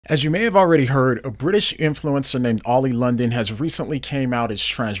As you may have already heard, a British influencer named Oli London has recently came out as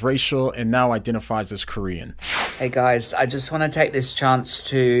transracial and now identifies as Korean. Hey guys, I just want to take this chance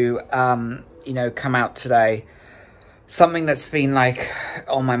to, come out today. Something that's been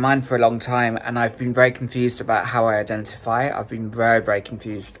on my mind for a long time, and I've been very confused about how I identify. I've been very, very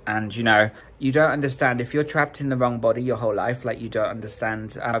confused. And you don't understand if you're trapped in the wrong body your whole life, you don't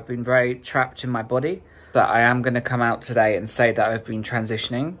understand. I've been very trapped in my body. So I am going to come out today and say that I've been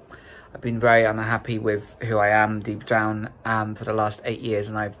transitioning. I've been very unhappy with who I am deep down for the last 8 years,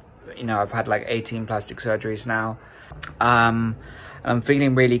 and I've had 18 plastic surgeries now. And I'm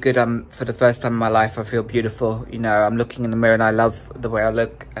feeling really good. For the first time in my life, I feel beautiful. I'm looking in the mirror and I love the way I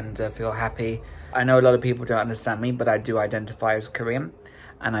look and feel happy. I know a lot of people don't understand me, but I do identify as Korean,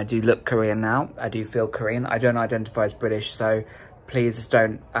 and I do look Korean now. I do feel Korean. I don't identify as British, so please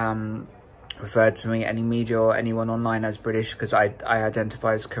don't refer to me, any media or anyone online, as British, because I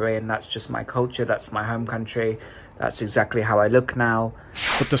identify as Korean. That's just my culture. That's my home country. That's exactly how I look now.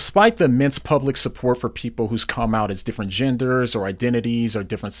 But despite the immense public support for people who's come out as different genders or identities or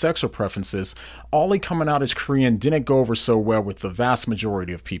different sexual preferences, Oli coming out as Korean didn't go over so well with the vast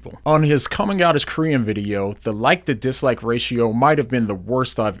majority of people. On his coming out as Korean video, the like to dislike ratio might have been the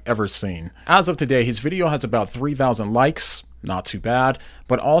worst I've ever seen. As of today, his video has about 3,000 likes, not too bad,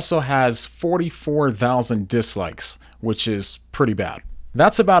 but also has 44,000 dislikes, which is pretty bad.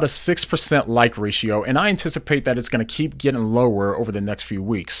 That's about a 6% like ratio, and I anticipate that it's going to keep getting lower over the next few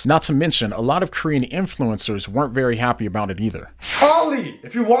weeks. Not to mention, a lot of Korean influencers weren't very happy about it either. Oli,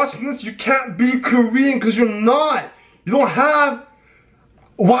 if you're watching this, you can't be Korean because you're not. You don't have...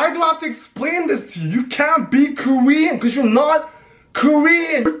 Why do I have to explain this to you? You can't be Korean because you're not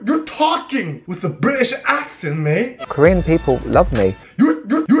Korean. You're talking with a British accent, mate. Korean people love me.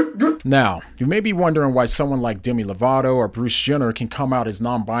 Now, you may be wondering why someone like Demi Lovato or Bruce Jenner can come out as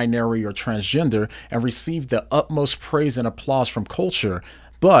non-binary or transgender and receive the utmost praise and applause from culture,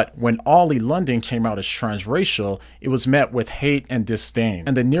 but when Oli London came out as transracial, it was met with hate and disdain,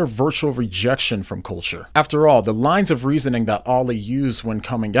 and a near virtual rejection from culture. After all, the lines of reasoning that Oli used when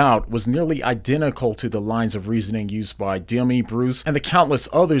coming out was nearly identical to the lines of reasoning used by Demi, Bruce, and the countless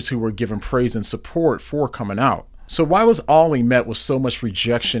others who were given praise and support for coming out. So why was Oli met with so much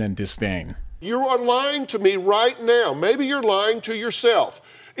rejection and disdain? You are lying to me right now. Maybe you're lying to yourself.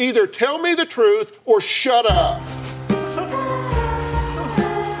 Either tell me the truth or shut up.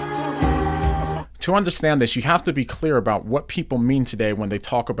 To understand this, you have to be clear about what people mean today when they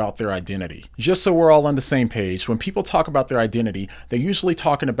talk about their identity. Just so we're all on the same page, when people talk about their identity, they're usually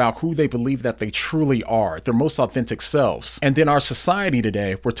talking about who they believe that they truly are, their most authentic selves. And in our society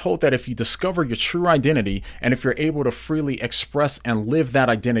today, we're told that if you discover your true identity, and if you're able to freely express and live that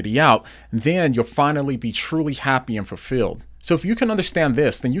identity out, then you'll finally be truly happy and fulfilled. So if you can understand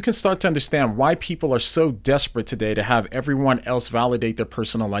this, then you can start to understand why people are so desperate today to have everyone else validate their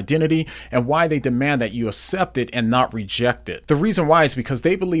personal identity, and why they demand that you accept it and not reject it. The reason why is because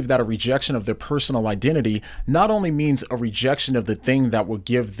they believe that a rejection of their personal identity not only means a rejection of the thing that will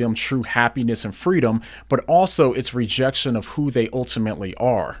give them true happiness and freedom, but also it's rejection of who they ultimately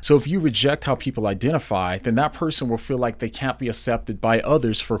are. So if you reject how people identify, then that person will feel like they can't be accepted by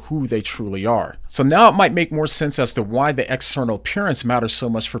others for who they truly are. So now it might make more sense as to why the external appearance matters so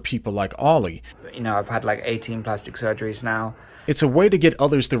much for people like Oli. I've had 18 plastic surgeries now. It's a way to get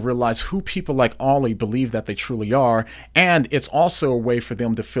others to realize who people like Oli believe that they truly are, and it's also a way for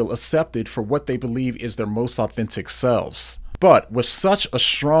them to feel accepted for what they believe is their most authentic selves. But with such a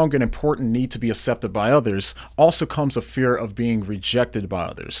strong and important need to be accepted by others, also comes a fear of being rejected by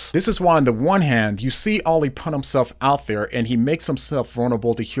others. This is why on the one hand, you see Oli put himself out there and he makes himself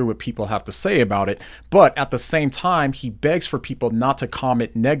vulnerable to hear what people have to say about it, but at the same time, he begs for people not to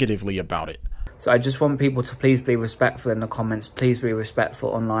comment negatively about it. So I just want people to please be respectful in the comments, please be respectful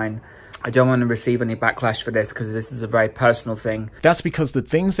online. I don't want to receive any backlash for this because this is a very personal thing. That's because the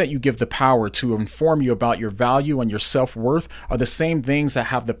things that you give the power to inform you about your value and your self-worth are the same things that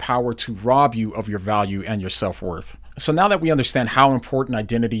have the power to rob you of your value and your self-worth. So now that we understand how important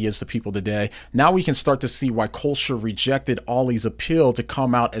identity is to people today, now we can start to see why culture rejected Oli's appeal to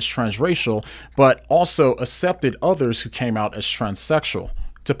come out as transracial, but also accepted others who came out as transsexual.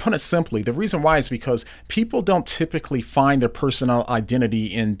 To put it simply, the reason why is because people don't typically find their personal identity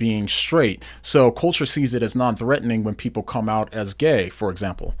in being straight, so culture sees it as non-threatening when people come out as gay, for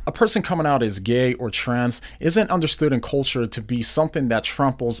example. A person coming out as gay or trans isn't understood in culture to be something that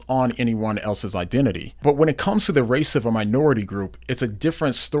tramples on anyone else's identity. But when it comes to the race of a minority group, it's a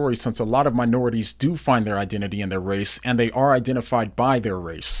different story, since a lot of minorities do find their identity in their race, and they are identified by their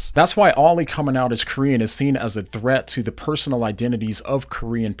race. That's why Oli coming out as Korean is seen as a threat to the personal identities of Koreans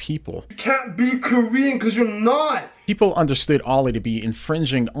Korean people. You can't be Korean because you're not. People understood Oli to be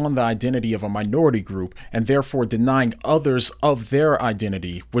infringing on the identity of a minority group and therefore denying others of their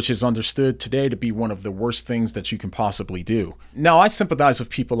identity, which is understood today to be one of the worst things that you can possibly do. Now, I sympathize with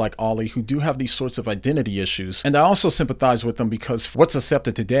people like Oli who do have these sorts of identity issues, and I also sympathize with them because what's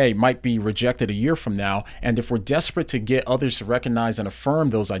accepted today might be rejected a year from now, and if we're desperate to get others to recognize and affirm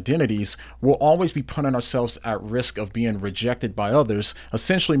those identities, we'll always be putting ourselves at risk of being rejected by others,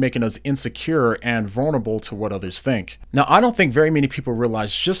 essentially making us insecure and vulnerable to what others think. Now, I don't think very many people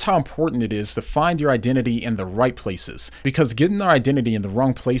realize just how important it is to find your identity in the right places, because getting our identity in the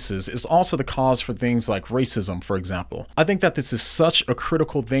wrong places is also the cause for things like racism, for example. I think that this is such a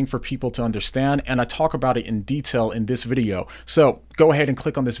critical thing for people to understand, and I talk about it in detail in this video. So go ahead and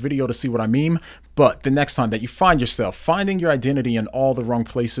click on this video to see what I mean. But the next time that you find yourself finding your identity in all the wrong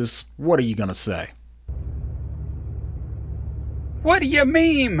places, what are you gonna say? What do you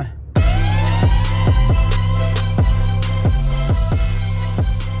mean?